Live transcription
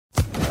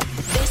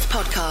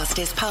podcast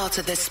is part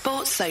of the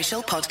Sports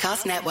Social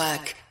Podcast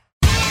Network.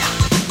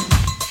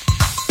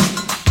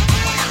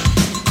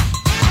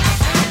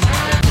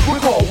 We're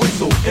called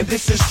Whistle, and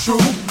this is true.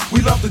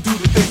 We love to do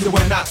the things that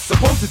we're not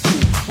supposed to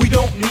do. We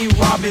don't mean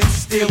robbing,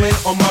 stealing,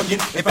 or mugging.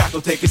 In fact,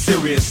 don't take it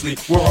seriously.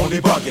 We're only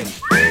bugging.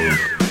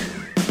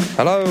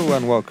 Hello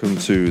and welcome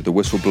to the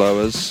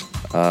Whistleblowers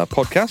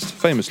podcast,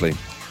 famously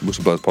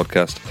Whistleblowers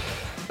podcast.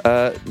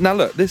 Now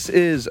look, this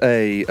is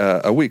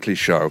a weekly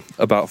show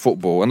about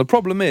football, and the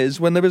problem is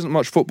when there isn't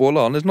much football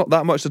on, there's not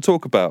that much to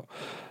talk about.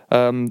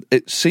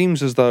 It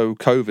seems as though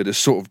COVID is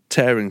sort of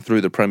tearing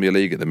through the Premier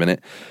League at the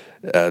minute,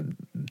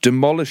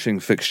 demolishing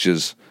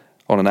fixtures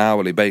on an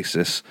hourly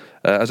basis.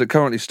 As it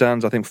currently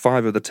stands, I think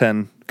 5 of the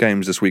 10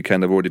 games this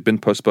weekend have already been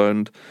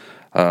postponed.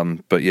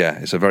 But yeah,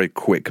 it's a very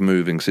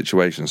quick-moving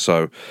situation.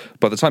 So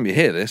by the time you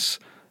hear this,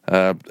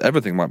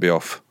 everything might be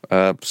off.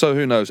 So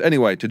who knows?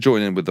 Anyway, to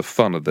join in with the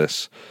fun of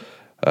this,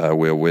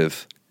 we're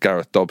with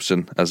Gareth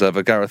Dobson, as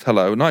ever. Gareth,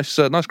 hello. Nice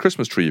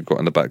Christmas tree you've got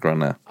in the background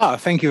now. Oh,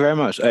 thank you very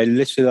much. I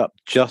lit it up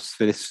just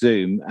for this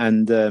Zoom,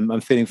 and I'm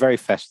feeling very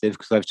festive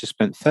because I've just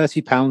spent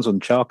 £30 on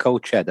charcoal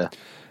cheddar.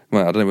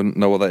 Well, I don't even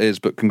know what that is,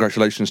 but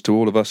congratulations to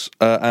all of us.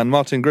 And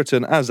Martin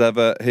Gritton, as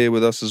ever, here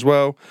with us as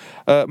well.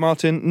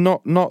 Martin,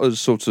 not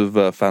as sort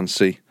of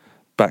fancy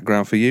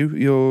background for you.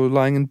 You're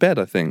lying in bed,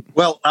 I think.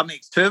 Well, that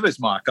makes 2 of us,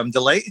 Mark. I'm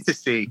delighted to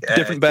see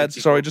different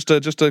beds. Sorry, just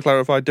to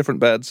clarify, different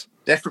beds.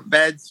 Different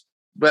beds,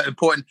 but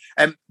important.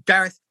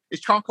 Gareth,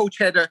 is charcoal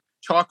cheddar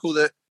charcoal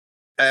that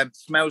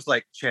smells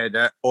like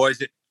cheddar, or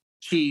is it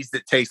cheese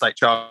that tastes like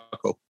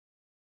charcoal?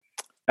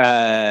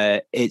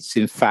 It's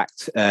in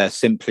fact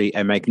simply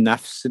a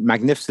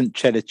magnificent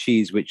cheddar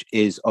cheese, which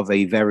is of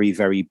a very,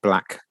 very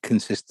black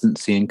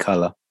consistency and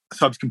colour.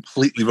 So I was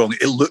completely wrong.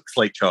 It looks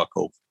like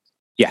charcoal.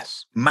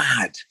 Yes.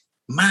 Mad.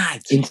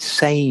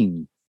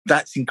 Insane.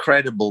 That's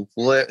incredible.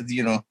 Well,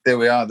 you know, there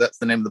we are. That's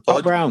the name of the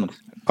pod.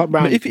 Pop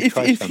round.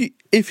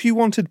 If you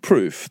wanted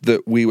proof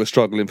that we were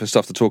struggling for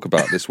stuff to talk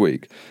about this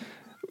week,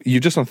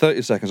 you've just done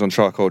 30 seconds on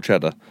charcoal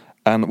cheddar.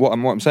 And what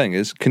I'm saying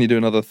is, can you do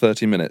another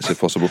 30 minutes if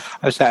possible?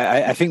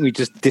 I think we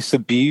just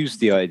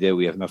disabused the idea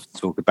we have enough to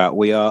talk about.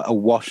 We are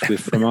awash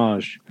with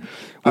fromage.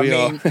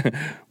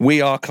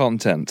 We are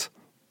content.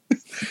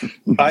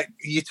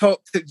 You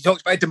talked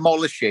about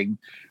demolishing.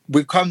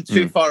 We've come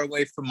too far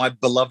away from my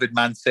beloved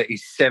Man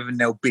City's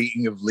 7-0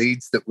 beating of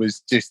Leeds. That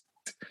was just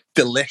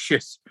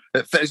delicious.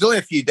 It was only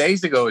a few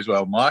days ago as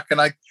well, Mark, and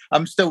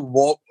I'm still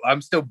warmed.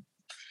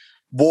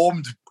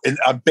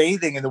 I'm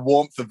bathing in the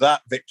warmth of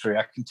that victory.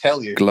 I can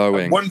tell you,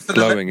 glowing one for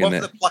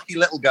the plucky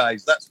little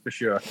guys. That's for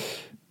sure.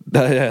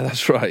 Yeah,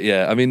 that's right.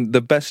 Yeah, I mean, the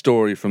best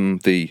story from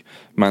the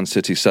Man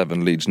City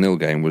 7 Leeds 0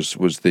 game was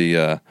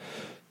the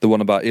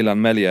one about Ilan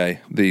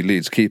Meslier, the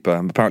Leeds keeper.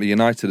 And apparently, Man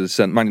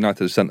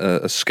United has sent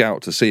a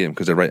scout to see him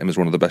because they rate him as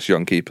one of the best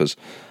young keepers.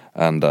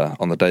 And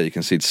on the day, he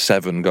conceded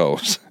 7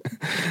 goals.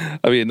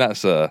 I mean,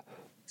 that's a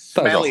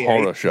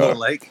horror show.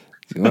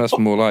 That's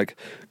more like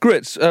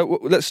Grits.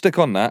 Let's stick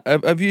on that.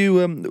 Have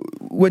you,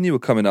 when you were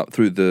coming up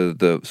through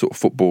the sort of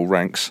football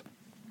ranks,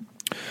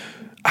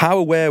 how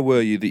aware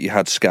were you that you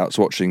had scouts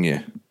watching you?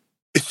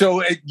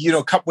 So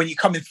when you're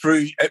coming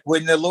through,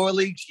 when the lower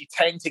leagues, you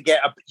tend to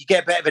get a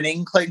bit of an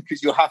inkling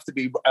because you'll have to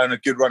be on a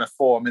good run of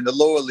form. In the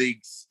lower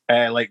leagues,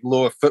 like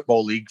lower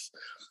football leagues,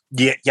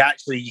 you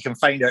can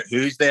find out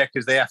who's there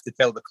because they have to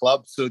tell the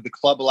club. So the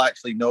club will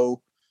actually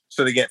know.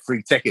 So they get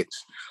free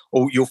tickets.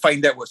 Or you'll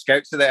find out what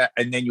scouts are there,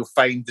 and then you'll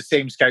find the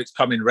same scouts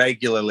come in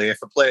regularly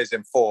if a player's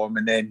in form,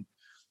 and then,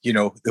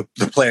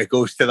 the player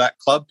goes to that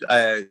club.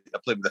 I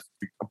played with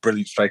a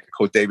brilliant striker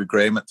called David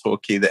Graham at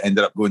Torquay that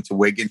ended up going to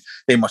Wigan.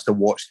 They must have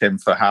watched him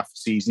for half a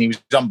season. He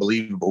was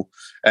unbelievable.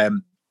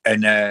 And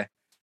they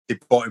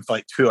bought him for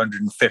like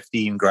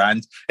 215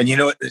 grand. And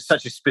it's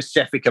such a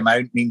specific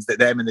amount means that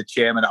them and the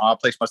chairman at our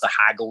place must have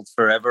haggled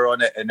forever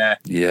on it. And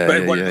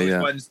one of those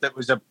ones that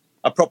was a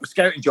proper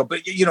scouting job,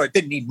 but it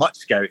didn't need much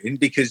scouting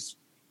because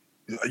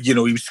he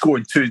was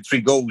scoring 2 and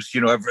 3 goals,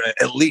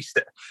 at least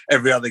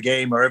every other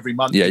game or every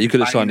month. Yeah, you could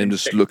have signed him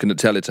just looking at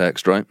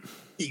teletext, right?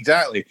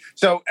 Exactly.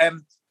 So,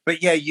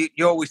 but yeah, you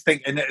always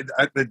think, and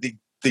at the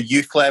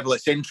youth level,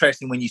 it's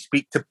interesting when you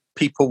speak to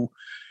people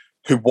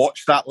who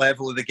watch that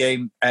level of the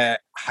game,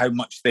 how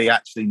much they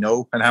actually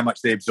know and how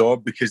much they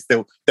absorb, because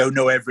they'll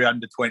know every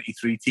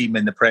under-23 team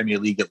in the Premier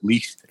League at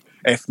least,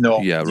 if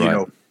not,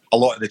 a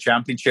lot of the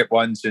championship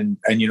ones, and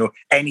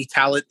any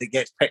talent that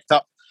gets picked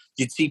up.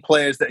 You'd see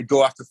players that would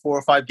go after 4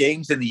 or 5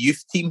 games in the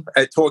youth team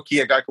at Torquay,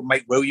 a guy called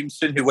Mike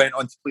Williamson, who went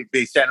on to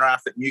play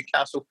centre-half at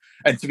Newcastle.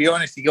 And to be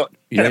honest, he got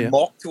kind of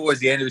mocked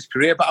towards the end of his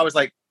career, but I was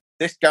like,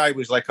 this guy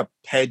was like a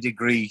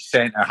pedigree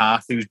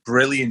centre-half. He was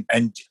brilliant.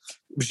 And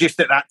it was just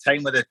at that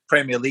time where the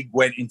Premier League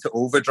went into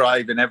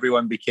overdrive and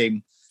everyone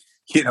became,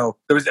 there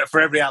was for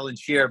every Alan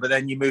Shearer, but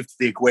then you moved to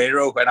the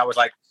Aguero, and I was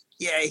like,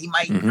 yeah, he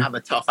might have a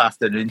tough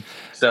afternoon.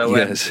 So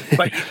yes,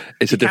 but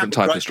it's a different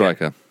type of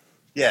striker.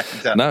 Yeah,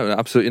 exactly. No,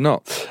 absolutely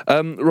not.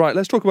 Right,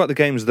 let's talk about the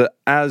games that,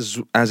 as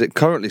it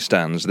currently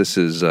stands, this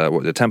is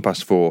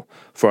 4:10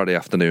 Friday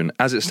afternoon.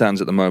 As it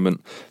stands at the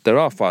moment, there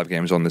are 5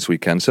 games on this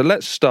weekend. So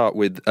let's start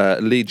with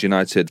Leeds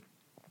United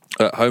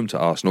at home to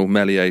Arsenal.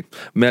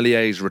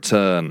 Mellier's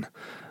return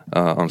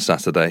on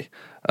Saturday.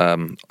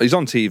 He's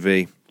on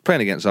TV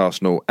playing against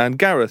Arsenal. And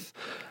Gareth,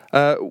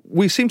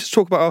 we seem to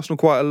talk about Arsenal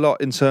quite a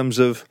lot in terms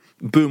of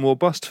boom or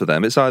bust for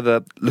them. It's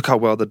either look how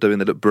well they're doing,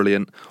 they look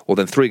brilliant, or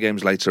then 3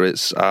 games later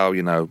it's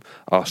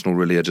Arsenal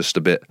really are just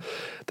a bit.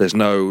 There's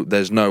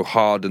no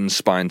hardened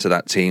spine to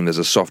that team. There's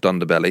a soft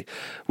underbelly.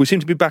 We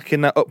seem to be back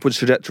in that upwards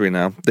trajectory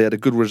now. They had a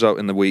good result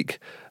in the week.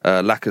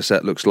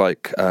 Lacazette looks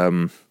like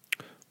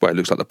it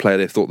looks like the player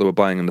they thought they were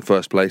buying in the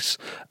first place.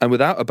 And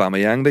without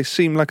Aubameyang, they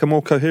seem like a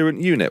more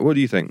coherent unit. What do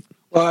you think?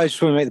 Well, I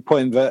just want to make the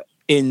point that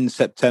in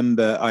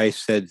September, I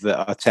said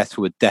that Arteta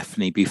would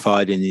definitely be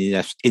fired in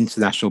the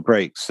international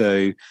break.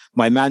 So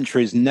my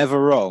mantra is never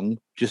wrong,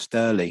 just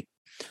early.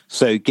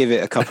 So give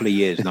it a couple of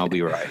years and I'll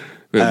be right.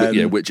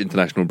 Which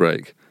international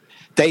break?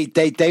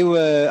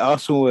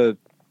 Arsenal were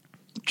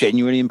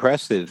genuinely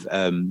impressive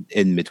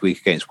in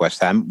midweek against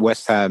West Ham.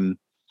 West Ham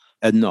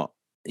are not,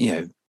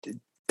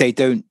 they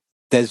don't,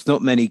 there's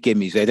not many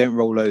gimmies. They don't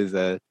roll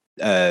over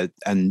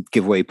and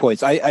give away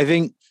points. I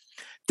think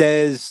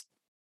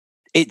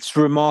it's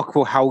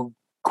remarkable how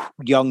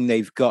young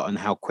they've got and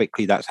how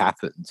quickly that's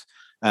happened.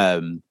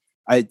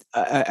 I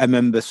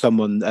remember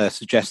someone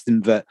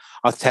suggesting that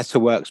Arteta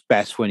works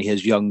best when he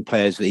has young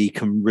players that he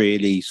can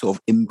really sort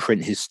of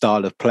imprint his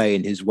style of play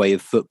and his way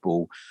of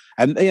football.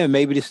 And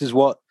maybe this is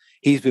what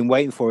he's been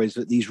waiting for, is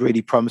that these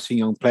really promising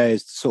young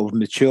players to sort of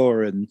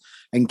mature and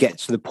get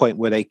to the point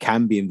where they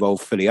can be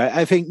involved fully.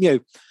 I think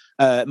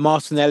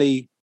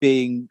Martinelli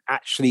being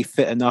actually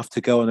fit enough to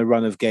go on a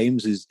run of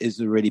games is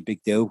a really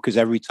big deal, because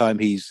every time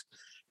he's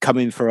come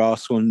in for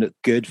Arsenal and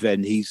looked good,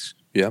 then he's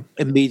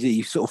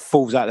immediately sort of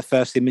falls out of the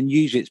first team, and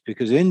usually it's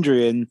because of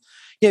injury. And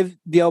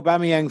the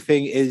Aubameyang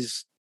thing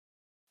is,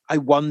 I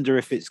wonder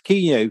if it's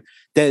key.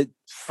 That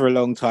for a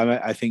long time,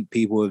 I think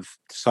people have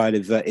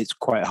decided that it's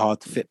quite hard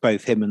to fit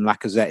both him and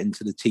Lacazette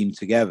into the team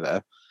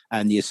together,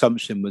 and the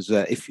assumption was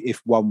that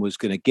if one was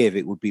going to give,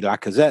 it would be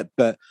Lacazette.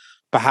 But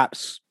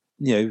perhaps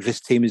this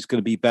team is going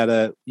to be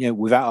better,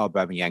 without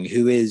Aubameyang,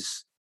 who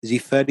is he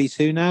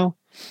 32 now?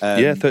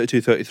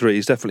 32, 33.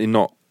 He's definitely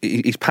not.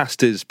 He's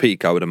past his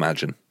peak, I would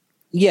imagine.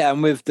 Yeah,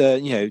 and with the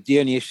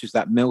only issue is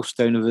that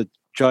millstone of a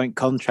giant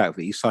contract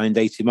that he signed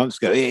 18 months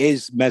ago. It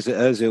is Mesut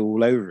Ozil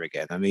all over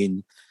again. I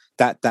mean,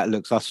 that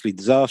looks utterly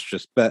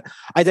disastrous. But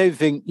I don't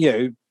think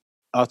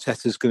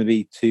Arteta's going to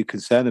be too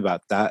concerned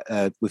about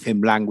that, with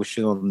him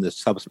languishing on the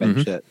subs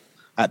bench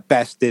at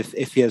best.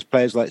 If he has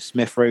players like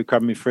Smith Rowe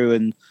coming through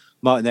and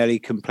Martinelli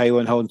can play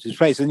one hold into his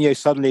place, and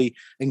suddenly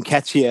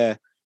Nketiah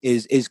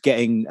is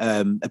getting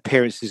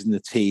appearances in the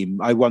team.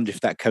 I wonder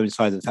if that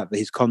coincides with the fact that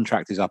his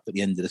contract is up at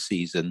the end of the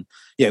season.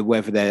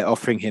 Whether they're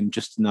offering him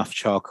just enough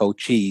charcoal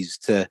cheese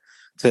to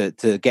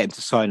get him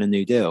to sign a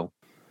new deal.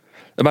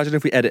 Imagine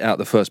if we edit out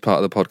the first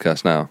part of the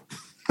podcast now,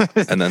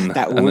 and then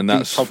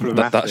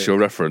that's your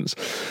reference.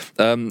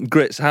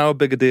 Grits, how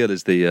big a deal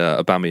is the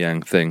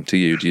Aubameyang thing to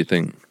you? Do you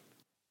think?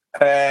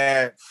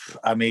 I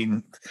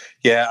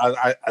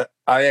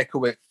echo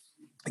what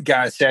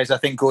Gareth says. I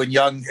think going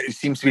young, it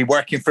seems to be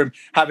working for him,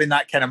 having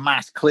that kind of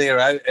mass clear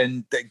out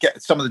and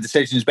get some of the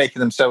decisions making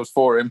themselves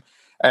for him.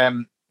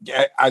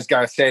 As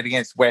Gareth said,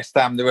 against West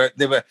Ham, they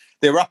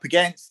were up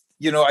against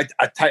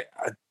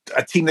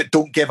a team that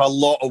don't give a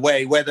lot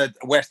away. Whether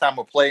West Ham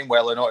were playing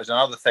well or not is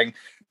another thing.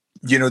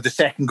 The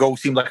second goal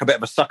seemed like a bit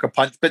of a sucker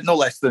punch, but no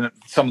less than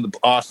some of the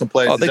Arsenal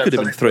players. Oh, they could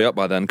have been 3 up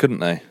by then, couldn't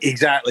they?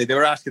 Exactly. They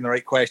were asking the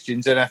right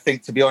questions. And I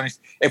think, to be honest,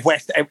 it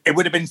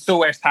would have been so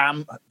West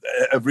Ham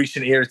of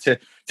recent era to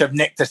have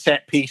nicked a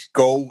set-piece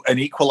goal and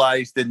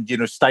equalised and,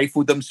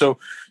 stifled them. So,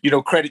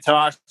 credit to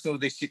Arsenal.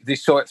 They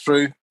saw it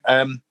through.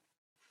 I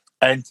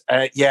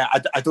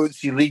don't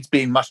see Leeds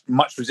being much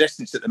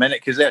resistance at the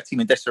minute, because they're a team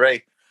in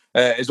disarray.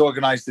 As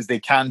organised as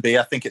they can be,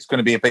 I think it's going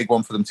to be a big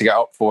one for them to get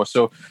up for.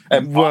 So,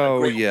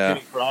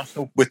 opportunity for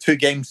Arsenal with 2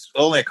 games,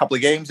 only a couple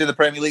of games in the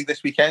Premier League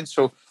this weekend.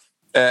 So,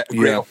 a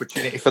great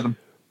opportunity for them.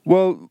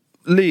 Well,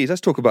 Leeds. Let's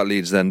talk about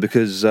Leeds then,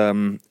 because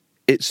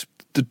it's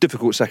the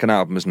difficult second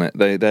album, isn't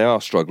it? They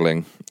are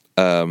struggling,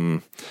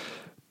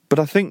 but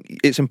I think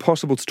it's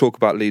impossible to talk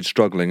about Leeds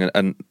struggling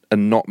and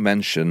not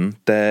mention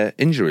their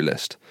injury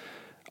list.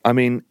 I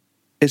mean,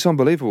 it's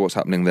unbelievable what's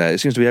happening there. It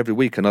seems to be every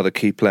week another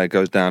key player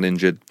goes down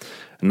injured.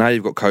 And now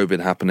you've got COVID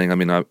happening. I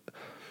mean,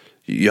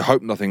 you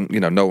hope no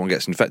one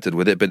gets infected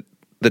with it, but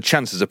the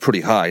chances are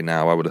pretty high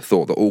now, I would have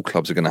thought, that all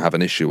clubs are going to have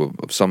an issue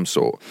of some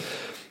sort.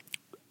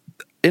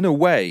 In a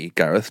way,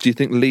 Gareth, do you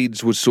think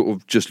Leeds would sort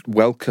of just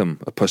welcome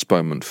a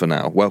postponement for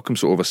now? Welcome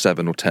sort of a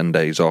 7 or 10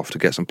 days off to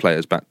get some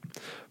players back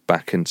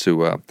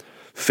into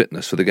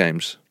fitness for the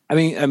games? I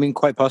mean,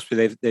 quite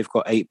possibly. They've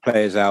got 8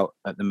 players out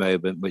at the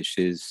moment, which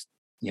is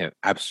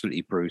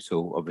absolutely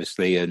brutal,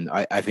 obviously. And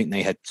I think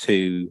they had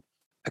 2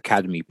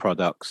 academy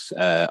products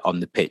on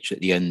the pitch at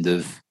the end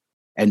of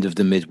end of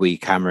the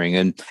midweek hammering.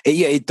 And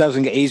it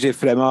doesn't get easier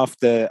for them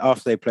after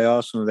they play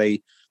Arsenal.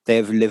 They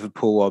have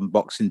Liverpool on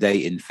Boxing Day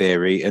in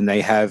theory, and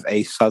they have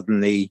a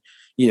suddenly,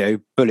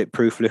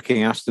 bulletproof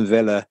looking Aston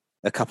Villa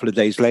a couple of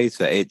days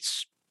later.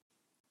 It's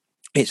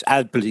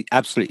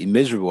absolutely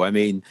miserable. I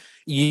mean,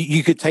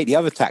 you could take the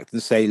other tact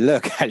and say,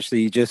 look,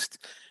 actually, just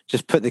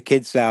put the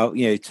kids out,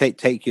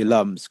 take your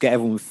lumps, get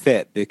everyone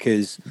fit,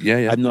 because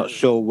I'm not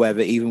sure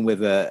whether even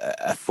with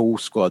a full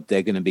squad,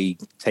 they're going to be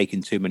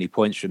taking too many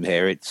points from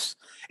here.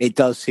 It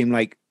does seem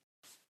like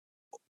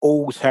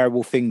all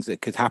terrible things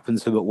that could happen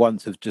to them at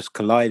once have just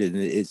collided,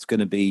 and it's going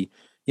to be,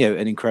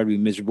 an incredibly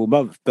miserable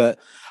month. But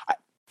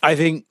I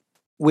think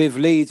with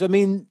Leeds, I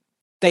mean,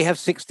 they have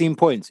 16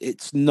 points.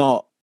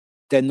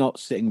 They're not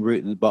sitting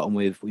root at the bottom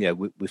with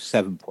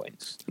 7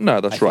 points.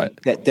 No, that's right.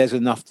 There's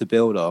enough to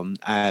build on,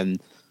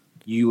 and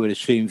you would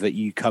assume that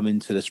you come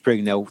into the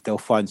spring, they'll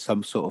find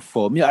some sort of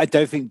form. I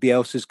don't think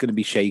Bielsa's going to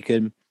be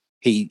shaken.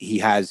 He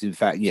has, in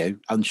fact,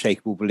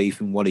 unshakable belief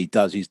in what he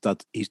does. He's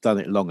done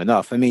it long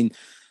enough. I mean,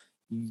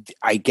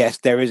 I guess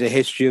there is a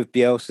history of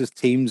Bielsa's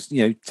teams,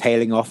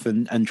 tailing off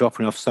and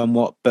dropping off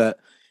somewhat, but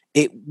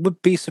it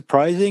would be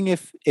surprising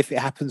if it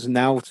happens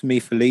now to me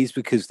for Leeds,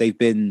 because they've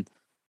been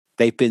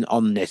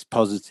on this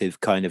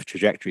positive kind of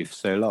trajectory for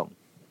so long.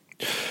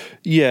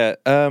 Yeah,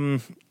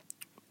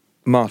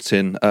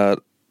 Martin,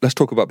 let's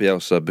talk about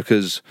Bielsa,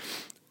 because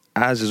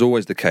as is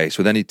always the case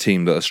with any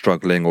team that are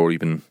struggling or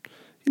even,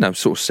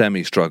 sort of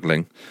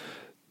semi-struggling,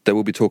 there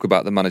will be talk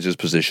about the manager's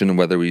position and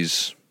whether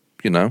he's,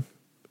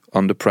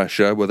 under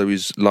pressure, whether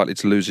he's likely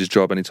to lose his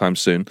job anytime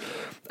soon.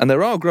 And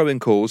there are growing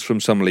calls from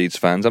some Leeds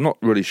fans. I'm not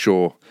really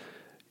sure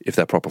if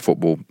they're proper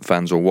football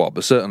fans or what,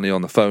 but certainly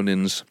on the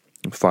phone-ins,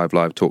 5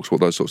 Live talks, all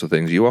those sorts of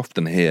things, you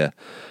often hear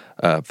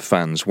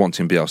fans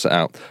wanting Bielsa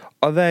out.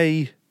 Are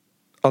they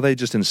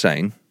just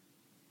insane?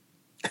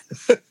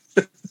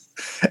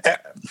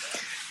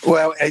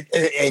 Well,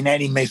 in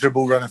any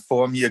miserable run of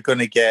form, you're going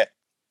to get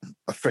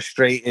a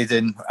frustrated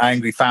and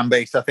angry fan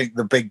base. I think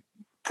the big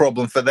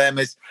problem for them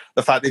is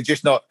the fact they've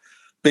just not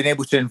been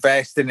able to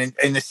invest in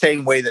the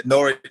same way that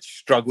Norwich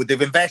struggled.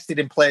 They've invested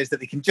in players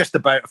that they can just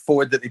about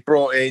afford, that they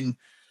brought in.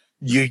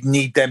 You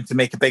need them to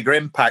make a bigger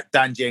impact.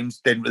 Dan James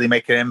didn't really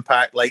make an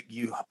impact like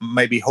you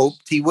maybe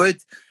hoped he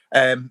would.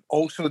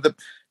 Also,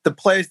 the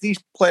players, these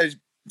players,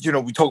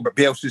 we talk about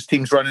Bielsa's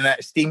teams running out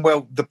of steam.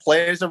 Well, the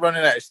players are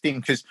running out of steam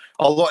because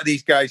a lot of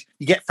these guys,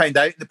 you get found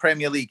out in the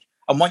Premier League.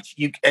 And once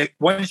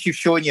you've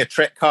shown your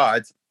trick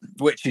card,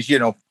 which is,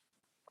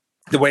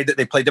 the way that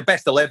they play, the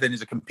best 11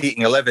 is a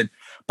competing 11.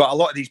 But a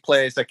lot of these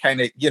players are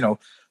kind of,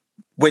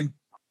 when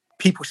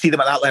people see them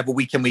at that level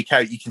week in, week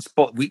out, you can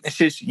spot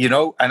weaknesses,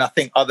 and I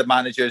think other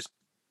managers,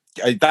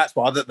 that's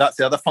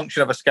the other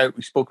function of a scout.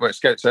 We spoke about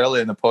scouts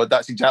earlier in the pod.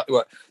 That's exactly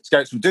what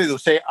scouts will do. They'll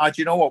say, do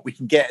you know what, we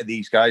can get at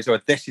these guys,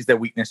 or this is their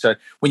weakness. So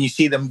when you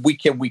see them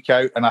week in, week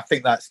out, and I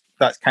think that's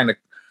kind of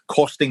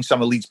costing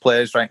some of Leeds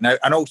players right now,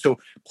 and also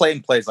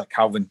playing players like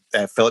Calvin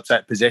Phillips out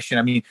of position.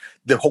 I mean,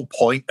 the whole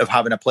point of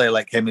having a player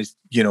like him is,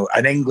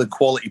 an England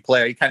quality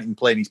player. He can't even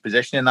play in his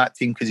position in that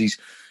team because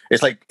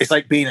it's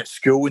like being at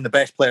school and the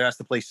best player has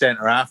to play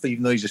centre half,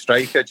 even though he's a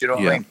striker. Do you know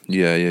what I mean?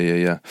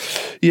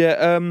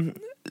 Yeah.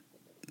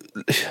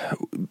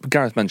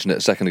 Gareth mentioned it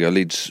a second ago.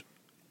 Leeds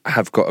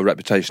have got a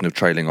reputation of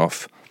trailing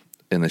off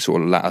in the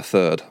sort of latter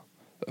third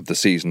of the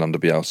season under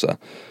Bielsa.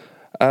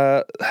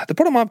 The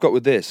problem I've got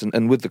with this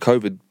and with the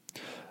COVID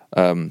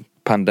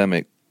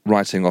pandemic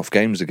writing off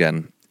games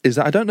again is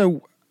that I don't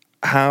know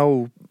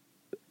how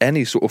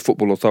any sort of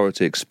football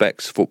authority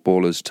expects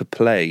footballers to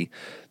play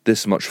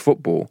this much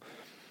football.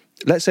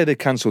 Let's say they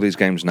cancel these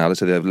games now. Let's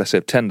say they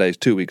have 10 days,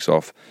 2 weeks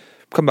off,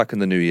 come back in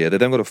the new year. They've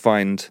then got to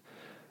find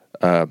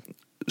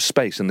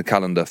space in the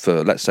calendar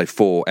for, let's say,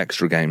 4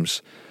 extra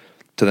games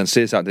to then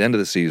see us out at the end of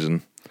the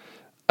season,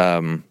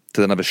 to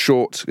then have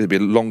it'll be a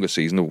longer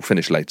season, it will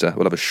finish later,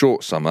 we'll have a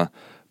short summer,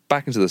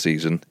 back into the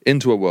season,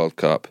 into a World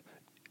Cup,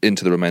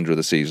 into the remainder of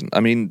the season. I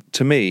mean,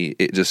 to me,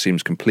 it just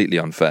seems completely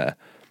unfair.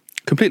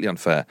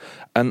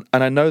 And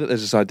I know that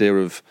there's this idea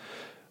of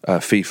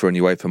FIFA and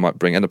UEFA might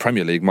bring, and the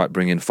Premier League might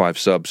bring in 5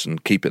 subs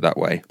and keep it that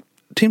way.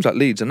 Teams like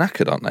Leeds are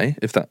knackered, aren't they?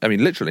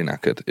 Literally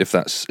knackered,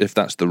 if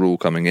that's the rule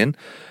coming in.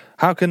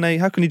 How can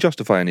you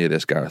justify any of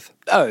this, Gareth?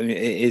 Oh,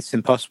 it's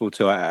impossible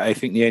to. I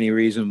think the only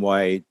reason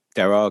why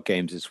there are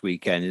games this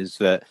weekend is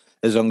that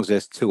as long as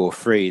there's 2 or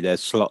 3,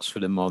 there's slots for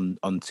them on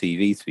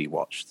TV to be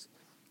watched.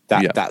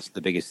 That's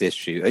the biggest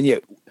issue. And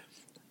yet,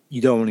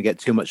 you don't want to get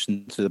too much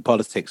into the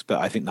politics, but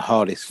I think the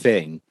hardest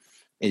thing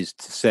is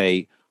to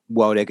say,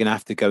 well, they're going to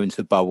have to go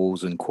into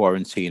bubbles and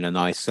quarantine and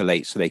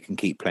isolate so they can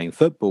keep playing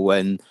football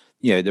when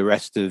the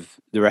rest of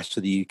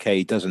the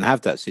UK doesn't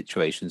have that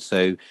situation.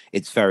 So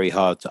it's very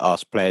hard to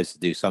ask players to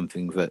do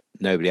something that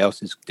nobody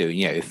else is doing.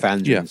 If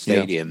fans are in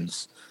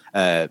stadiums,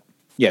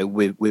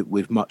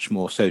 with much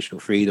more social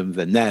freedom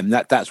than them,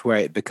 that's where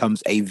it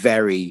becomes a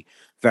very,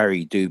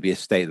 very dubious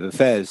state of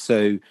affairs.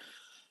 So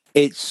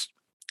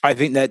I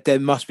think that there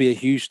must be a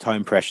huge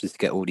time pressure to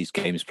get all these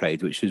games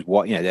played, which is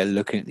what they're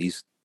looking at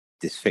this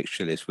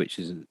fixture list, which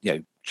is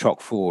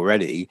chock full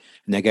already,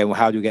 and they're going, well,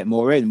 how do we get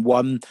more in?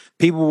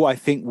 People I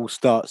think will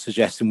start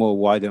suggesting, well,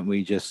 why don't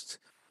we just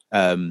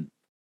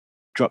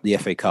drop the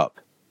FA Cup?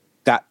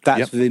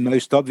 That's the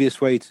most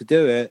obvious way to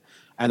do it.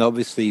 And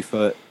obviously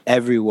for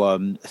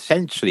everyone,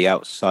 essentially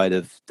outside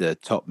of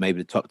maybe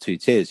the top two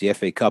tiers, the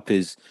FA Cup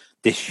is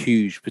this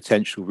huge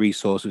potential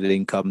resource of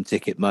income,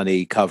 ticket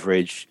money,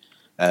 coverage,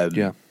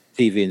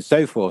 TV and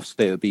so forth.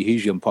 So it would be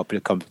hugely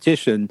unpopular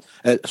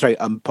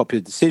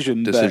unpopular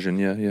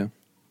decision.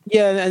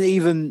 Yeah, and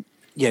even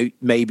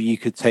maybe you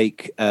could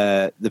take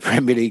the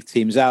Premier League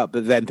teams out,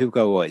 but then people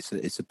go, "Oh,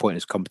 it's a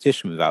pointless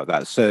competition without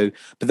that." So,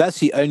 but that's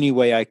the only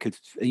way I could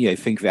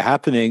think of it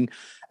happening.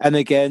 And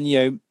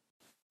again,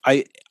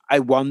 I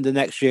wonder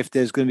next year if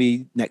there's going to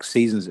be next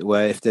season, as it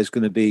were, if there's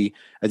going to be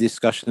a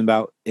discussion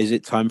about is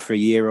it time for a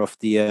year off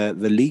the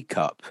League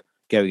Cup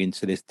going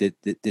into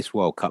this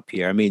World Cup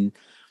year. I mean,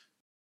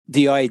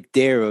 the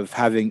idea of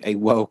having a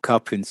World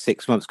Cup in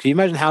 6 months, can you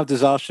imagine how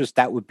disastrous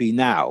that would be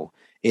now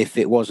if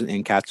it wasn't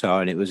in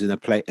Qatar and it was in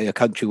a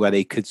country where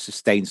they could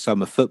sustain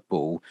summer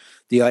football?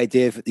 The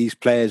idea that these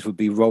players would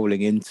be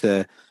rolling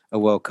into a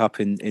World Cup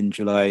in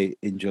July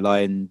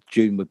and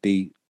June would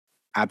be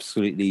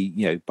absolutely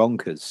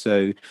bonkers.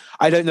 So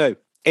I don't know.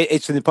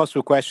 It's an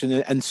impossible question,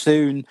 and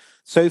soon,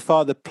 so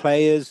far, the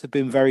players have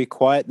been very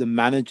quiet. The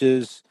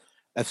managers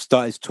have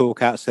started to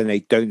talk out, saying they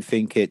don't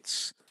think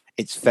it's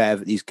fair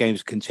that these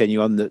games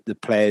continue on. The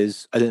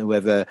players, I don't know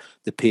whether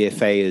the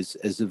PFA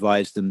has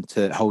advised them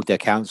to hold their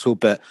counsel,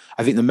 but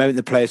I think the moment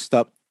the players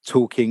start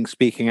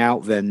speaking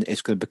out, then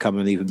it's going to become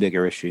an even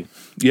bigger issue.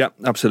 Yeah,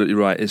 absolutely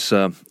right. It's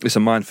a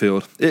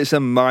minefield. It's a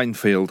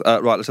minefield.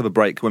 Right, let's have a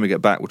break. When we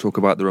get back, we'll talk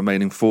about the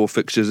remaining 4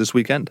 fixtures this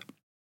weekend.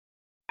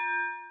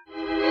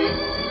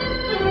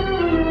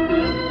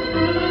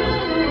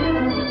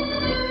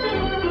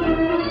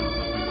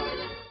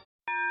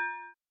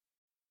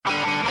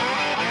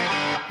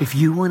 If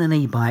you want an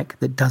e-bike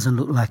that doesn't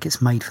look like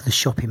it's made for the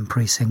shopping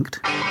precinct,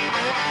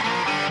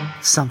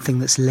 something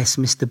that's less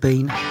Mr.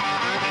 Bean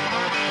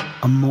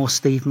and more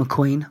Steve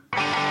McQueen,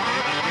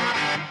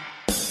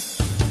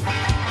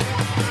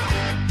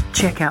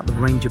 check out the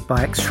range of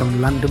bikes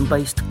from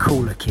London-based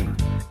Cooler King.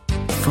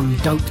 From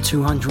dope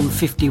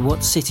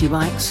 250-watt city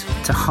bikes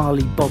to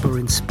Harley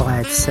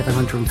Bobber-inspired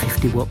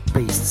 750-watt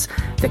beasts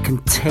that can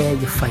tear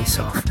your face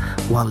off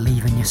while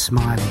leaving your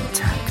smile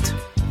intact.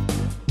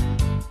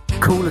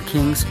 Cooler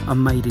Kings are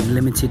made in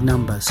limited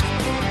numbers,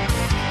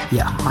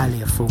 yet highly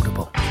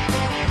affordable.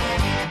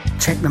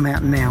 Check them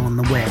out now on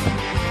the web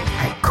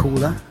at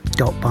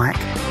cooler.bike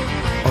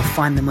or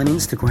find them on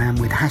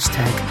Instagram with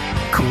hashtag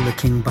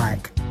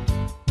CoolerKingBike.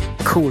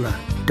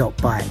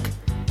 Cooler.bike.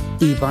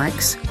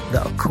 E-bikes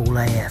that are cool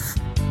AF.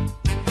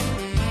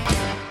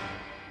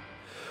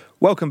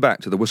 Welcome back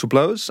to the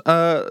Whistleblowers.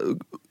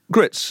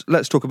 Grits,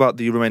 let's talk about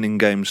the remaining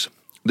games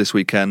this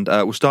weekend.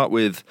 We'll start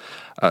with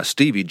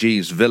Stevie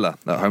G's Villa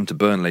at home to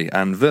Burnley.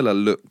 And Villa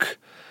look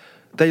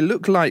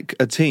like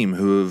a team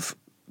who have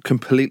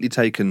completely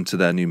taken to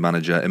their new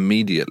manager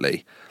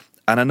immediately.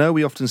 And I know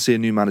we often see a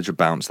new manager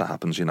bounce. That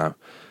happens,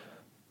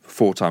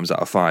 4 times out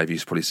of 5, you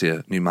probably see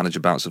a new manager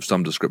bounce of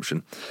some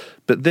description.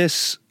 But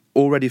this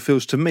already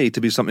feels to me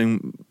to be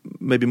something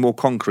maybe more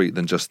concrete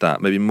than just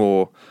that, maybe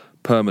more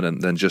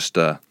permanent than just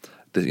a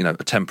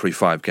temporary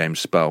 5-game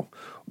spell.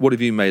 What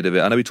have you made of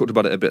it? I know we talked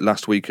about it a bit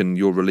last week and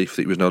your relief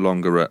that he was no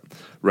longer at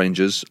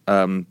Rangers.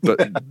 But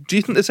do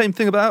you think the same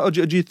thing about it,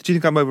 or do you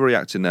think I'm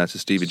overreacting there to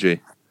Stevie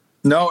G?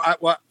 No,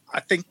 I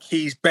think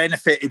he's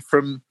benefited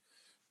from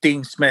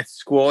Dean Smith's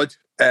squad.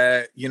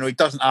 He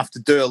doesn't have to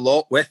do a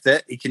lot with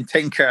it. He can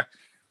tinker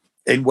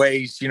in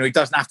ways, he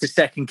doesn't have to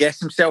second guess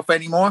himself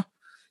anymore.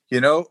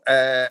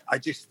 I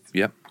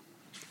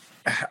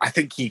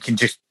think he can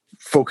just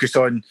focus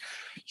on,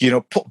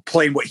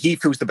 playing what he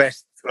feels the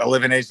best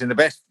 11 is in the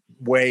best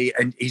way.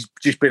 And he's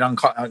just been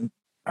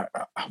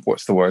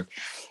what's the word?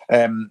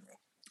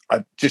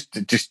 Just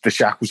the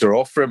shackles are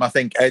off for him. I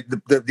think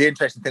the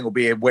interesting thing will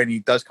be when he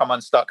does come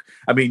unstuck.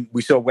 I mean,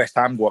 we saw West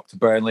Ham go up to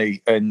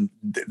Burnley and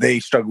they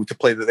struggled to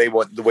play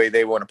the way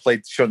they want to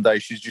play. Sean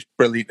Dyche is just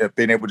brilliant at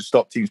being able to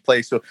stop teams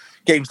play. So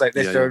games like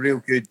this are a real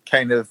good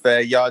kind of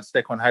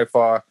yardstick on how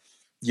far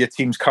your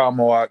teams come,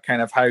 or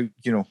kind of how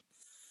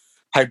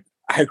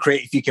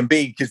creative you can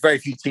be, because very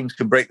few teams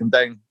can break them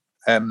down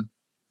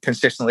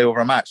consistently over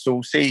a match. So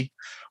we'll see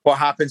what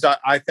happens.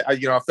 I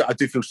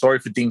do feel sorry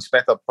for Dean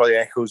Smith. That probably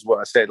echoes what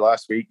I said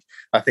last week.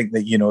 I think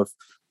that if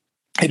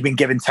he'd been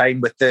given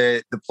time with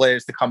the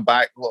players to come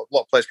back, a lot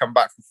of players come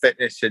back from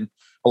fitness, and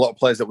a lot of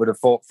players that would have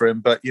fought for him.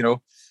 But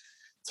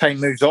time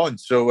moves on.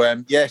 So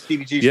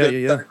Stevie G's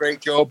done a great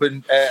job,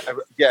 and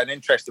an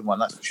interesting one,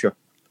 that's for sure.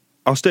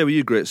 I'll stay with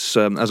you, Grits.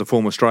 As a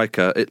former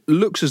striker, it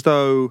looks as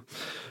though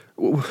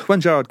when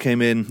Gerrard came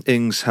in,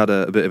 Ings had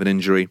a bit of an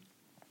injury,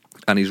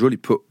 and he's really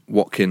put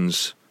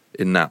Watkins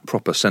in that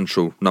proper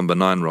central number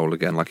 9 role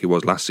again, like he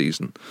was last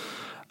season.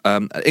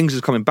 Ings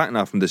is coming back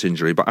now from this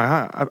injury, but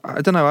I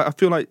don't know. I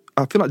feel like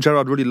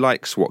Gerrard really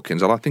likes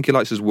Watkins. I think he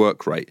likes his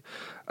work rate.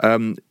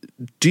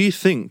 Do you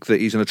think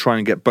that he's going to try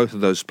and get both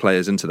of those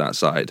players into that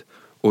side,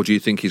 Or do you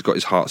think he's got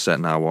his heart set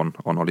now on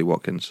Ollie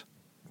Watkins?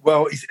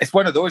 Well, it's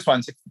one of those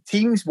ones. If the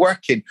team's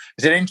working,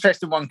 it's an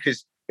interesting one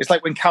because it's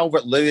like when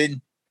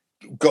Calvert-Lewin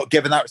got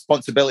given that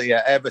responsibility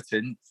at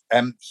Everton,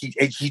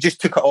 he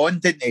just took it on,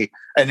 didn't he?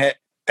 And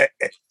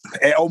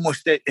it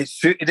almost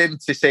suited him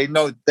to say,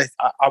 no,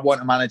 I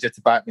want a manager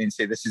to back me and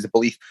say this is a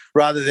belief,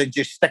 rather than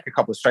just stick a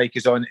couple of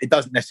strikers on. It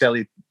doesn't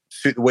necessarily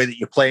suit the way that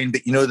you're playing,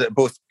 but you know that they're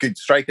both good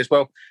strikers.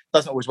 Well, it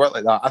doesn't always work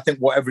like that. I think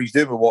whatever he's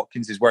doing with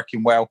Watkins is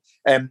working well.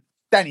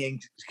 Danny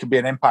Ings can be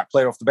an impact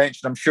player off the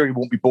bench, and I'm sure he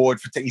won't be bored.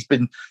 He's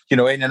been, in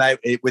and out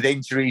with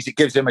injuries. It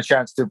gives him a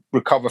chance to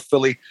recover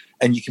fully,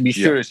 and you can be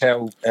sure as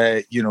hell,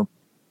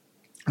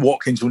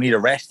 Watkins will need a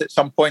rest at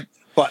some point.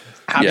 But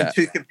having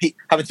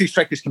two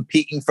strikers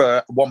competing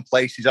for one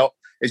place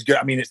is good.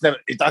 I mean,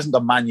 it hasn't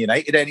done Man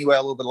United any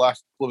well over the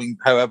last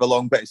however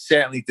long, but it's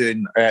certainly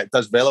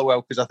does Villa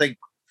well, because I think,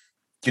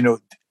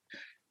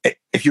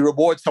 if you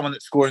reward someone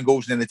that's scoring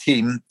goals in the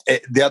team,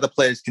 the other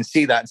players can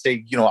see that and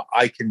say,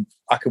 I can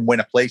win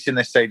a place in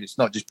this side. It's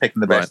not just picking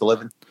the best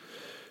 11.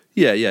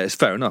 Yeah, it's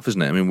fair enough,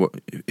 isn't it? I mean,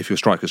 if your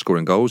striker's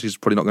scoring goals, he's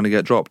probably not going to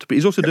get dropped. But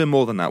he's also doing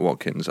more than that,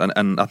 Watkins,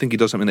 and I think he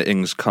does something that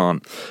Ings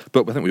can't.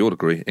 But I think we all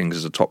agree Ings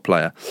is a top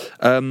player.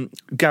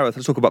 Gareth,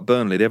 let's talk about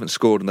Burnley. They haven't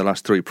scored in the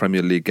last 3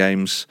 Premier League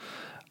games.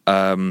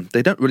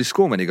 They don't really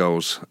score many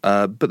goals,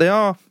 but they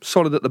are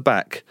solid at the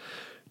back.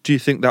 Do you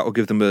think that will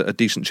give them a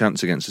decent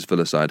chance against this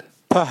Villa side?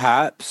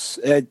 Perhaps.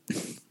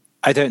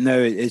 I don't know.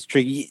 It's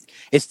tricky.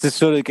 It's the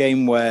sort of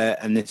game where,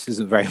 and this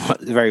isn't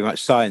very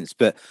much science,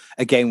 but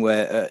a game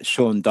where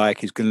Sean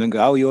Dyche is going to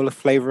go, oh, you're a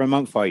flavour a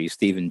month, are you,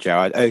 Stephen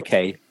Gerrard?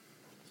 Okay.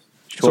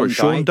 Sean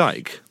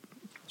Dyche?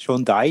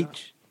 Sean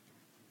Dyche?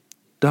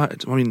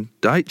 Dyche?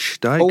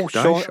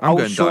 I'm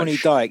going Shawnee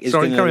Dyche is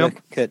going to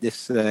look at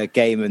this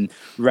game and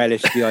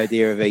relish the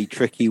idea of a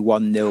tricky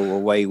 1-0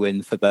 away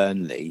win for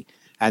Burnley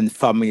and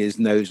thumbing his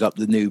nose up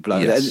the new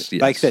blood. Yes.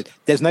 Like I said,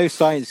 there's no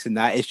science in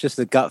that. It's just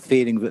a gut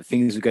feeling that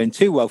things are going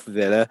too well for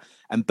Villa,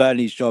 and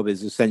Burnley's job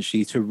is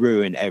essentially to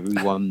ruin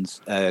everyone's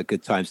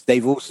good times.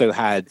 They've also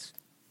had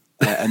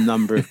a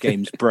number of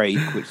games break,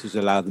 which has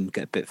allowed them to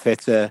get a bit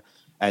fitter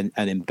and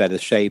in better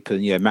shape.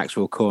 And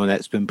Maxwell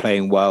Cornet's been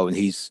playing well, and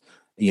he's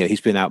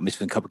been out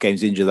missing a couple of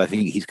games injured. I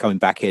think he's coming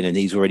back in, and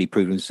he's already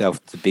proven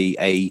himself to be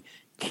a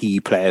key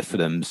player for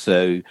them.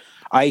 So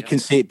I can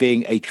see it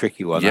being a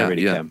tricky one. I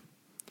really can.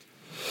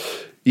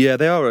 Yeah,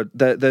 they are.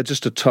 They're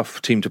just a tough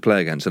team to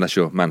play against, unless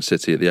you're Man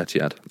City at the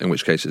Etihad, in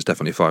which case it's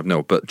definitely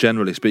 5-0. But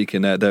generally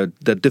speaking, they're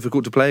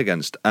difficult to play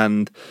against,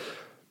 and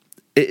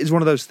it is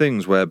one of those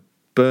things where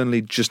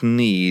Burnley just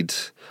need.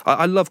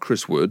 I love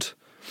Chris Wood,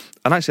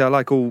 and actually I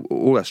like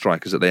all their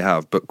strikers that they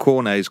have. But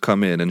Cornet's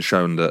come in and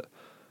shown that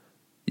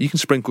you can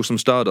sprinkle some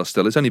stardust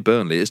still. It's only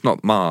Burnley. It's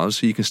not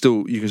Mars. You can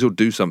still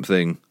do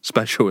something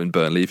special in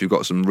Burnley if you've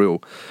got some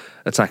real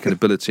attacking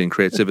ability and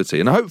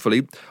creativity. And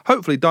hopefully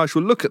Dyche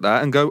will look at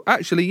that and go,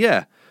 actually,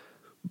 yeah,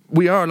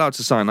 we are allowed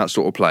to sign that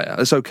sort of player.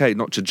 It's okay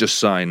not to just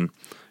sign,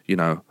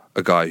 a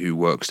guy who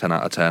works 10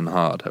 out of 10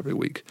 hard every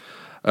week.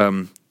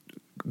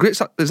 Is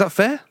that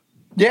fair?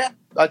 Yeah,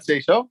 I'd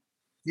say so.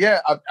 Yeah,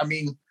 I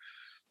mean,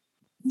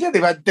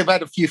 they've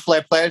had a few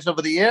flair players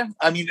over the year.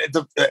 I mean,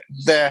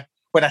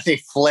 when I say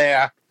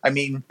flair, I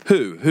mean...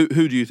 Who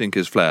do you think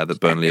is flair that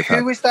Burnley have had?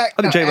 Who was that?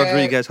 I think Jay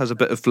Rodriguez has a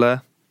bit of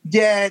flair.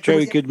 Yeah.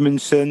 Joey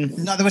Goodmanson.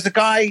 No, there was a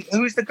guy...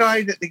 Who was the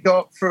guy that they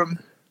got from...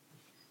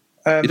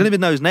 you don't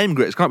even know his name,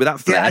 Grit. It can't be that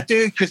flair. Yeah, I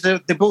do, because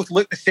they both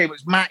look the same. It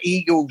was Matt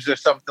Eagles or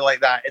something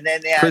like that. And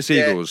then they had... Chris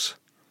Eagles.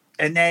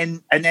 And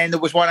then there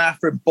was one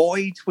after him.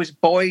 Boyd,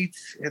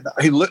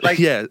 who looked like...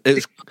 Yeah, it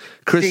was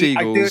Chris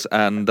Eagles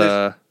and...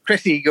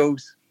 Chris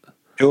Eagles.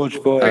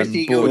 George Boyd. Chris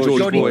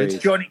Eagles.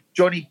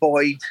 Johnny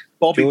Boyd.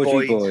 Bobby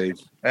Boyd.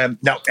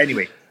 No,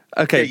 anyway.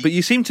 Okay, but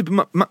you seem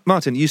to,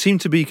 Martin. You seem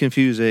to be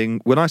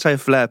confusing. When I say a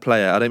flair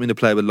player, I don't mean a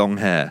player with long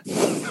hair.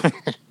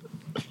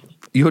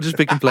 You're just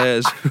picking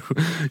players.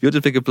 You're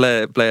just picking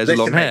players with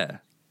long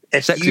hair.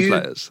 Sexy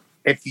players.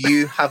 If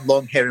you have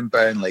long hair in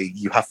Burnley,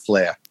 you have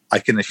flair. I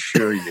can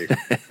assure you.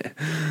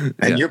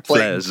 And you're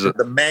playing for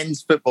the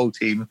men's football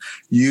team.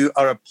 You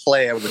are a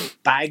player with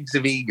bags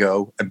of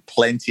ego and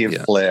plenty of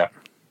flair.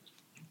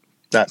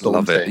 That's all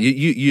I'm saying.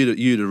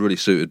 You'd have really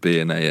suited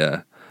being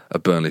a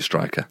Burnley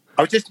striker.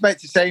 I was just about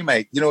to say,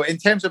 mate, in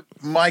terms of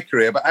my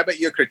career, but how about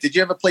your career? Did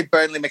you ever play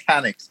Burnley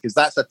Mechanics? Because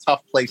that's a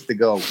tough place to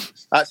go.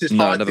 That's as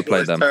hard to go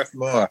as Turf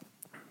Moor.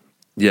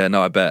 Yeah,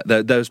 no, I bet.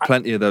 There's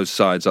plenty of those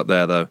sides up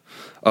there, though,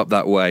 up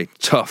that way.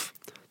 Tough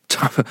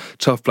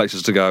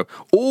places to go.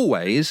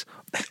 Always,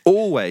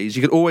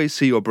 you could always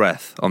see your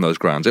breath on those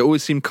grounds. It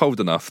always seemed cold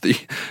enough that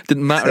it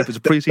didn't matter if it's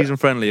a pre-season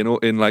friendly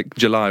in like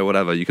July or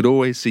whatever. You could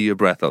always see your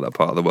breath on that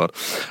part of the world.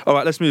 All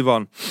right, let's move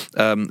on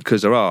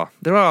because there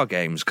are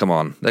games. Come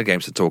on, there are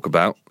games to talk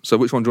about. So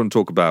which one do you want to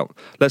talk about?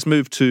 Let's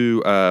move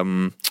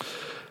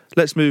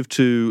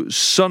to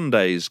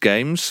Sunday's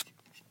games.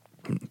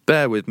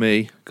 Bear with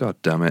me. God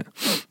damn it.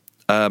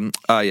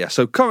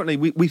 So currently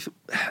we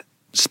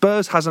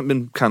Spurs hasn't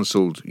been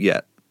cancelled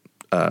yet,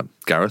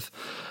 Gareth.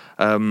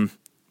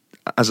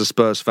 As a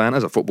Spurs fan,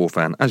 as a football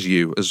fan, as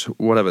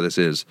whatever this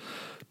is,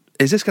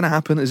 Is this going to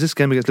happen? Is this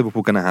game against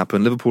Liverpool going to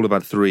happen? Liverpool have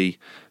had 3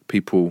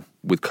 people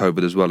with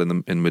COVID as well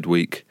in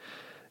midweek.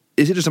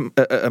 Is it just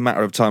a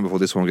matter of time before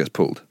this one gets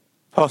pulled?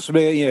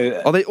 Possibly, you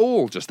know. Are they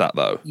all just that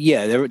though?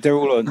 Yeah, they're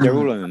all on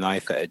a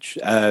knife edge.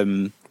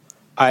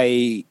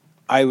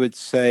 I would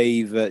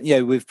say that, you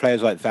know, with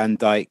players like Van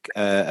Dijk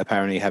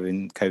apparently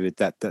having COVID,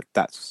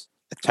 that's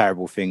a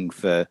terrible thing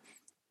for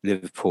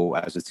Liverpool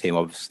as a team.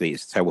 Obviously,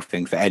 it's a terrible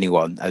thing for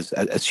anyone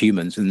as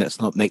humans, and let's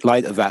not make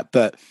light of that.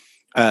 But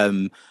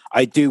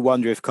I do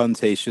wonder if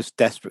Conte is just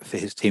desperate for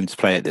his team to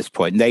play at this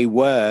point. They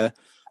were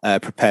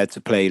prepared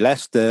to play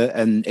Leicester,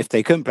 and if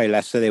they couldn't play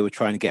Leicester, they were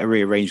trying to get a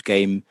rearranged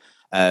game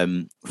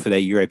for their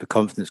Europa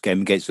Conference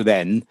game against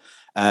them.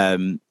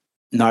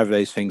 Neither of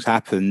those things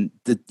happen.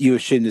 You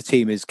assume the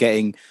team is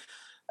getting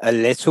a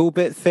little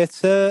bit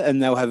fitter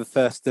and they'll have a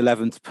first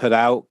 11 to put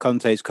out.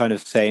 Conte's kind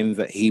of saying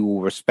that he will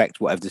respect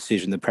whatever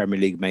decision the Premier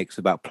League makes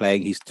about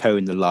playing. He's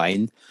towing the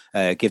line.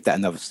 Give that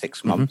another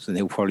 6 months and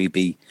he'll probably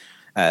be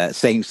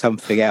saying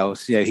something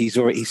else. You know,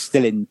 he's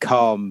still in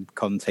calm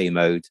Conte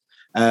mode.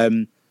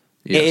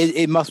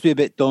 It must be a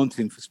bit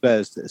daunting for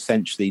Spurs to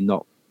essentially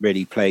not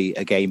really play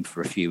a game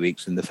for a few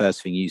weeks, and the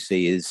first thing you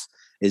see is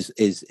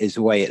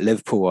away at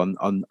Liverpool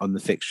on the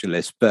fixture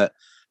list. But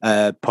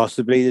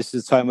possibly this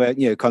is a time where,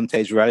 you know,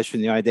 Conte's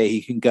relishing the idea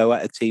he can go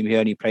at a team he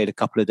only played a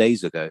couple of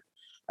days ago.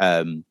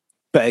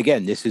 But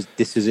again, this is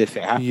if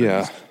it happens.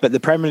 Yeah. But the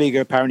Premier League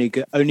are apparently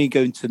only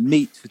going to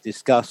meet to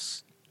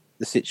discuss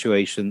the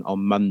situation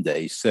on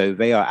Monday, so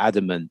they are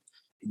adamant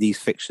these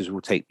fixtures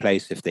will take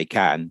place if they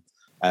can.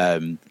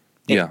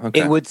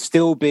 It would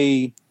still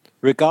be,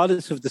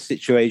 regardless of the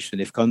situation,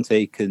 if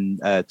Conte can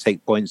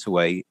take points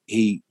away,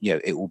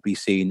 it will be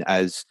seen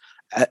as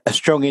a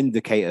strong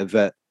indicator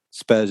that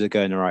Spurs are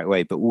going the right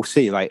way. But we'll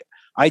see. Like,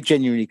 I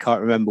genuinely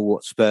can't remember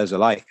what Spurs are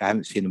like. I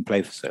haven't seen them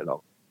play for so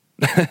long.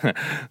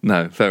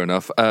 No, fair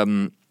enough.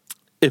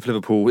 If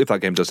that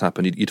game does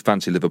happen, you'd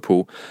fancy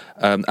Liverpool,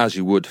 as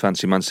you would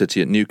fancy Man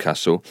City at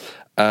Newcastle.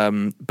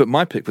 But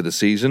my pick for the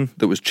season,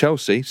 that was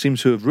Chelsea,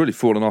 seems to have really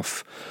fallen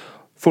off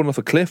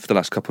a cliff the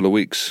last couple of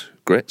weeks.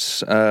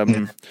 Grits.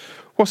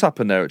 What's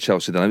happened there at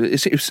Chelsea then?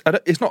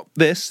 It's not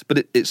this,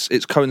 but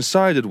it's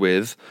coincided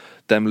with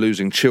them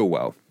losing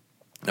Chilwell.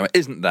 Now, it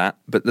isn't that,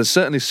 but there's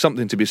certainly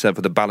something to be said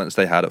for the balance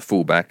they had at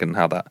fullback and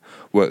how that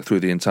worked through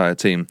the entire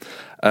team.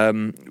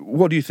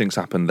 What do you think's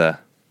happened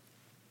there?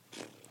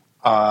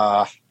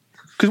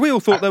 Because we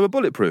all thought they were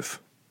bulletproof.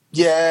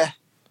 Yeah.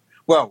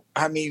 Well,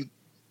 I mean,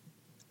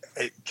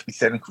 it can be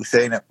cynical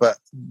saying it, but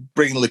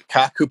bring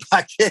Lukaku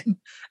back in.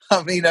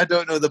 I mean, I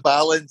don't know the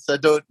balance. I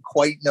don't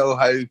quite know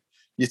how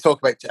you talk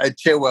about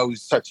Chilwell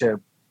is such a...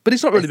 But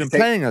he's not really been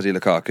playing, has he,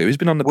 Lukaku? He's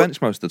been on the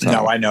bench most of the time.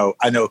 No,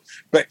 I know.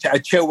 But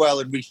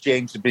Chilwell and Reece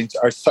James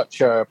are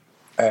such a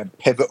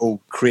pivotal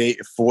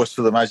creative force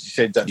for them, as you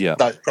said.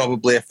 That's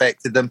probably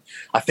affected them.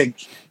 I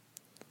think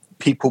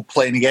people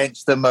playing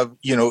against them have,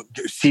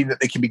 seen that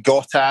they can be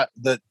got at,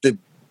 that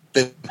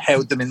they've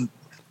held them in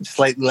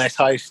slightly less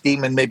high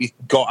esteem and maybe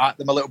got at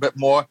them a little bit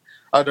more.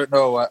 I don't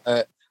know.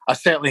 I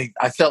certainly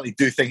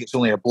do think it's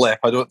only a blip.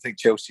 I don't think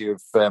Chelsea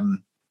have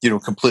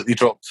completely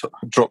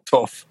dropped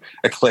off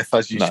a cliff,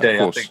 as you say.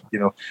 I think,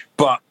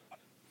 but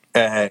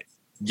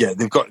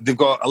they've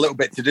got a little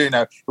bit to do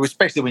now,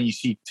 especially when you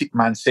see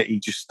Man City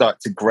just start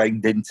to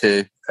grind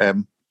into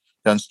the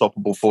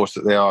unstoppable force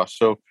that they are.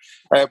 So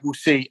we'll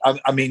see.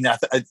 I mean,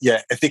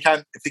 if they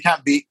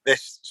can't beat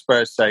this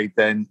Spurs side,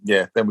 then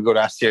we've got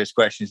to ask serious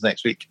questions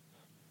next week.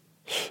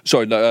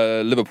 Sorry,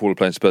 Liverpool are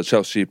playing Spurs,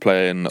 Chelsea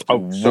playing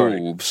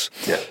Wolves.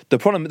 Yeah. The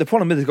problem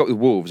they've got with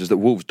Wolves is that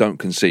Wolves don't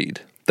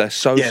concede. They're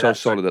so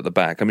solid at the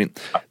back. I mean,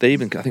 they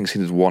even, I think,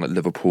 seen as one at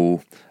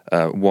Liverpool,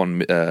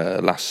 one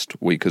last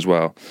week as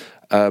well.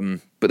 But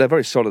they're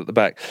very solid at the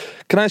back.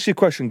 Can I ask you a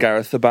question,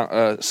 Gareth, about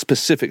a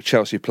specific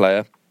Chelsea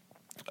player?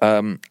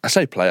 I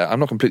say player, I'm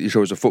not completely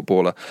sure he's a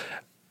footballer.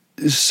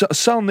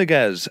 Saul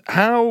Niguez,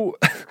 how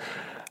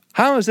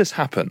has this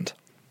happened?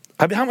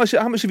 How much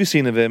have you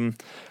seen of him?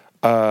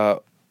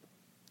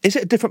 Is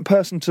it a different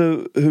person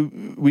to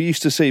who we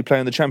used to see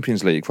playing the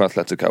Champions League for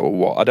Atletico, or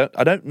what?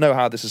 I don't know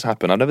how this has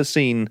happened. I've never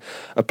seen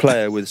a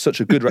player with such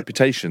a good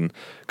reputation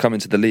come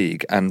into the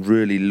league and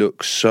really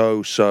look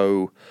so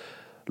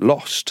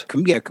lost.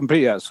 Yeah,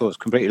 completely out of sorts,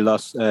 completely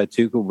lost.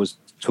 Tuchel was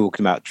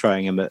talking about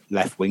trying him at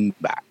left wing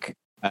back,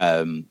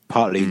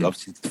 partly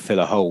obviously to fill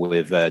a hole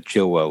with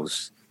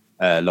Chilwell's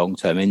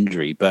long-term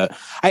injury. But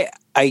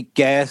I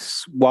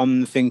guess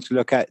one thing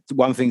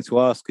to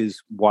ask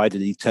is, why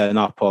did he turn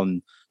up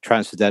on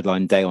transfer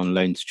deadline day on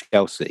loan to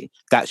Chelsea?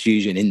 That's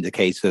usually an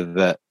indicator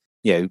that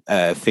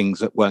things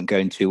that weren't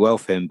going too well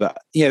for him. But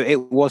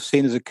it was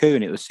seen as a coup,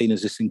 and it was seen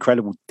as this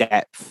incredible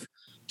depth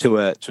to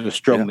a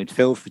strong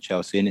midfield for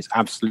Chelsea, and it's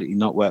absolutely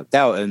not worked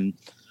out. And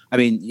I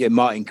mean,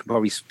 Martin can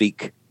probably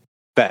speak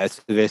better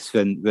to this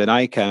than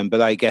I can,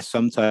 but I guess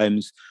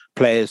sometimes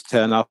players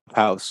turn up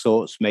out of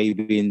sorts,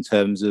 maybe in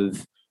terms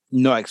of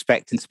not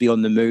expecting to be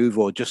on the move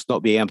or just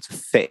not being able to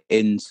fit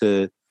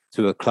into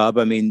a club.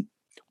 I mean,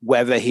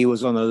 whether he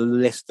was on a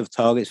list of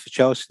targets for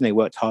Chelsea and they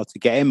worked hard to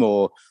get him,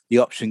 or the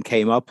option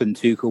came up and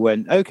Tuchel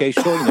went, okay,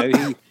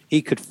 sure,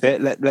 he could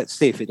fit. Let's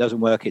see. If it doesn't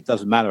work, it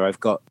doesn't matter. I've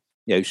got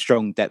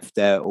strong depth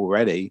there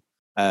already,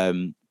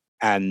 and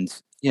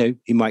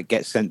he might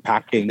get sent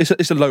packing.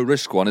 It's a low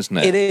risk one, isn't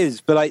it? It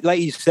is, but like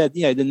you said,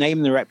 the name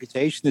and the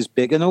reputation is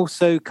big, and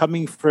also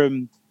coming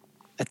from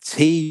a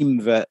team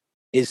that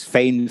is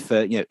famed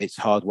for its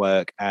hard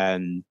work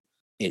and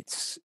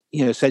it's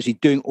essentially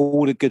doing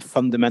all the good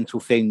fundamental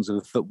things of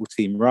a football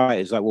team right.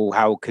 It's like, well,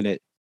 how can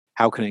it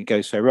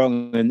go so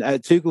wrong? And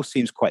Tuchel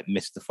seems quite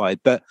mystified,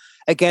 but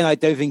again, I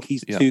don't think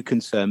he's too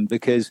concerned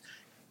because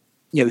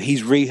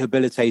he's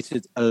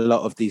rehabilitated a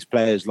lot of these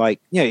players, like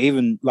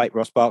even like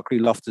Ross Barkley,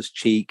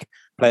 Loftus-Cheek,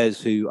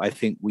 players who I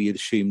think we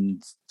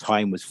assumed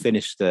time was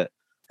finished at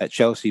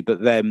Chelsea,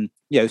 but then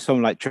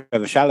someone like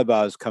Trevor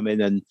Chalobah has come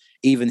in, and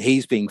even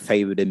he's being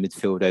favoured in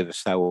midfield over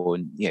Saul,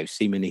 and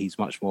seemingly he's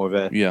much more of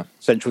a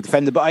central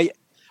defender. But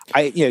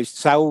I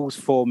Saul's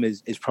form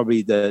is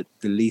probably the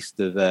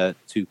least of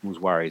Tuchel's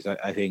worries.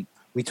 I think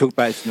we talked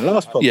about it in the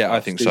last podcast. Yeah, I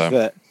think so.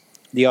 That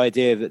the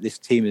idea that this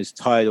team is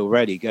tired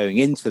already going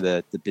into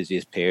the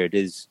busiest period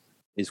is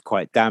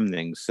quite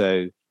damning.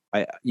 So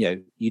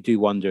you do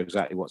wonder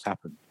exactly what's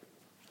happened.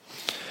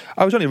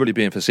 I was only really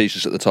being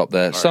facetious at the top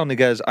there. Saul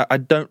Niguez, I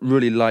don't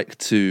really like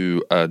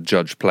to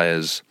judge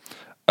players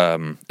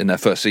in their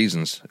first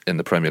seasons in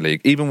the Premier League,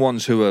 even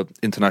ones who are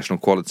international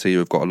quality, who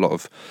have got a lot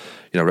of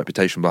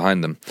reputation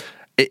behind them.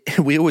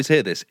 We always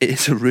hear this.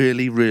 It's a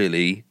really,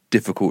 really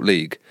difficult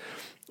league.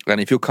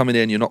 And if you're coming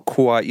in, you're not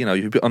quite, you're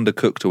a bit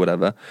undercooked or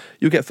whatever,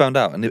 you'll get found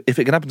out. And if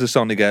it can happen to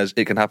Saul Niguez,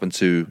 it can happen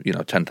to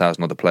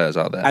 10,000 other players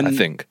out there, I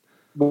think.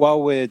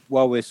 While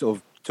we're sort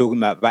of talking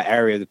about that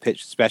area of the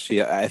pitch,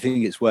 especially, I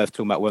think it's worth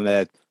talking about one of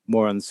their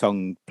more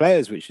unsung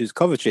players, which is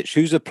Kovacic,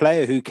 who's a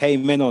player who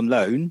came in on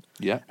loan,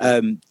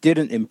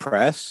 didn't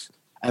impress,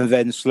 and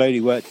then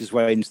slowly worked his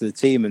way into the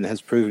team and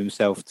has proven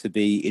himself to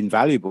be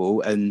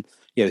invaluable. And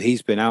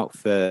he's been out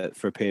for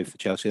a period for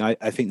Chelsea, and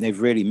I think they've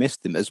really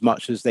missed him as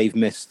much as they've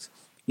missed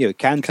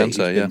Kante. He's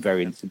been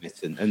very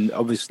intermittent, and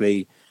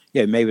obviously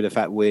maybe the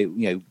fact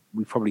we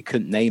probably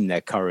couldn't name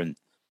their current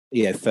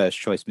first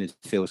choice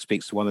midfield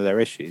speaks to one of their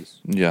issues.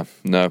 Yeah,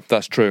 no,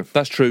 that's true.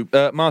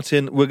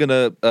 Martin, we're going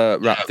to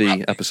wrap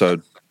the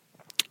episode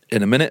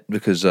in a minute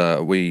because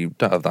we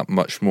don't have that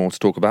much more to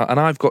talk about, and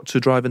I've got to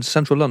drive into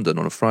central London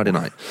on a Friday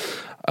night.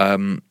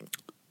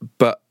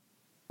 But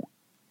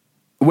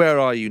where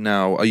are you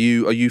now? Are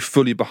you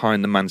fully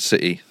behind the Man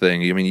City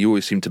thing? I mean, you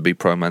always seem to be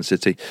pro Man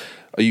City.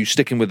 Are you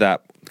sticking with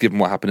that, given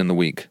what happened in the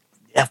week?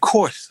 Yeah, of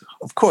course.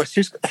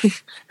 Who's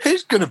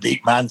going to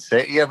beat Man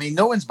City? I mean,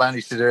 no one's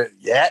managed to do it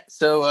yet,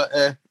 so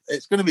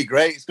it's going to be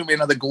great. It's going to be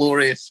another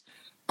glorious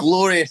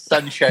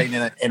sunshine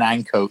in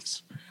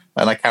Ancoats,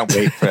 and I can't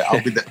wait for it.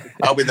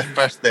 I'll be the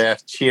first there,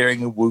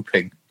 cheering and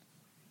whooping.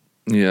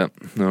 Yeah.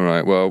 All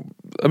right. Well,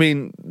 I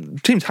mean,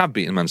 teams have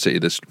beaten Man City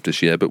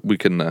this year, but we'll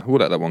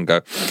let that one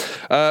go.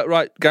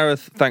 Right,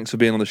 Gareth. Thanks for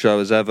being on the show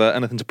as ever.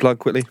 Anything to plug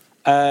quickly?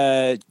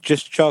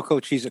 Just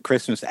charcoal cheese at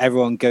Christmas.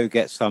 Everyone go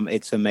get some.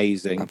 It's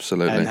amazing.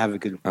 Absolutely. And have a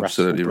good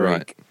Absolutely break.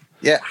 Right.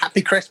 Yeah.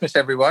 Happy Christmas,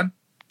 everyone.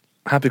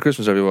 Happy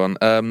Christmas, everyone.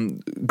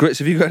 Grits,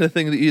 have you got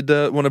anything that you'd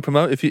want to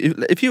promote? If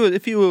you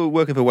were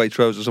working for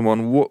Waitrose or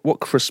someone,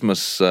 what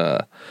Christmas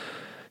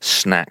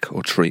snack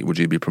or treat would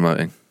you be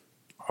promoting?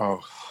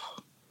 Oh,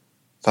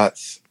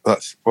 that's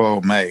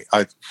well, mate.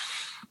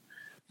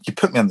 You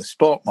put me on the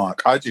spot,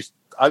 Mark. I've just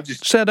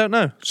say I don't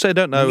know.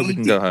 We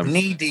can go home.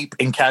 Knee deep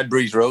in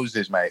Cadbury's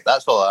roses, mate.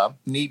 That's all I am.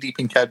 Knee deep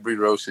in Cadbury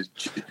roses.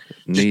 Just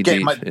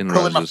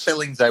pulling my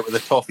fillings out with a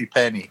toffee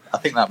penny. I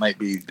think that might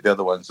be the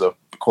other ones, though.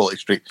 Quality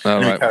Street.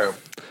 All right. How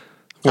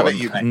about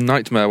you, mate?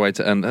 Nightmare way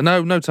to end.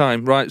 No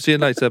time. Right. See you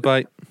later.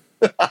 Bye.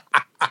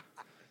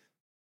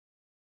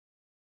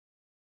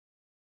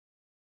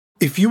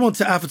 If you want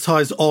to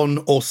advertise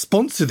on or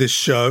sponsor this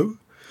show,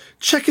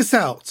 check us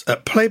out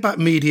at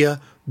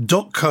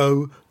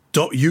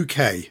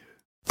playbackmedia.co.uk.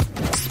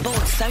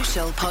 Sports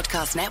Social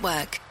Podcast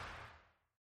Network.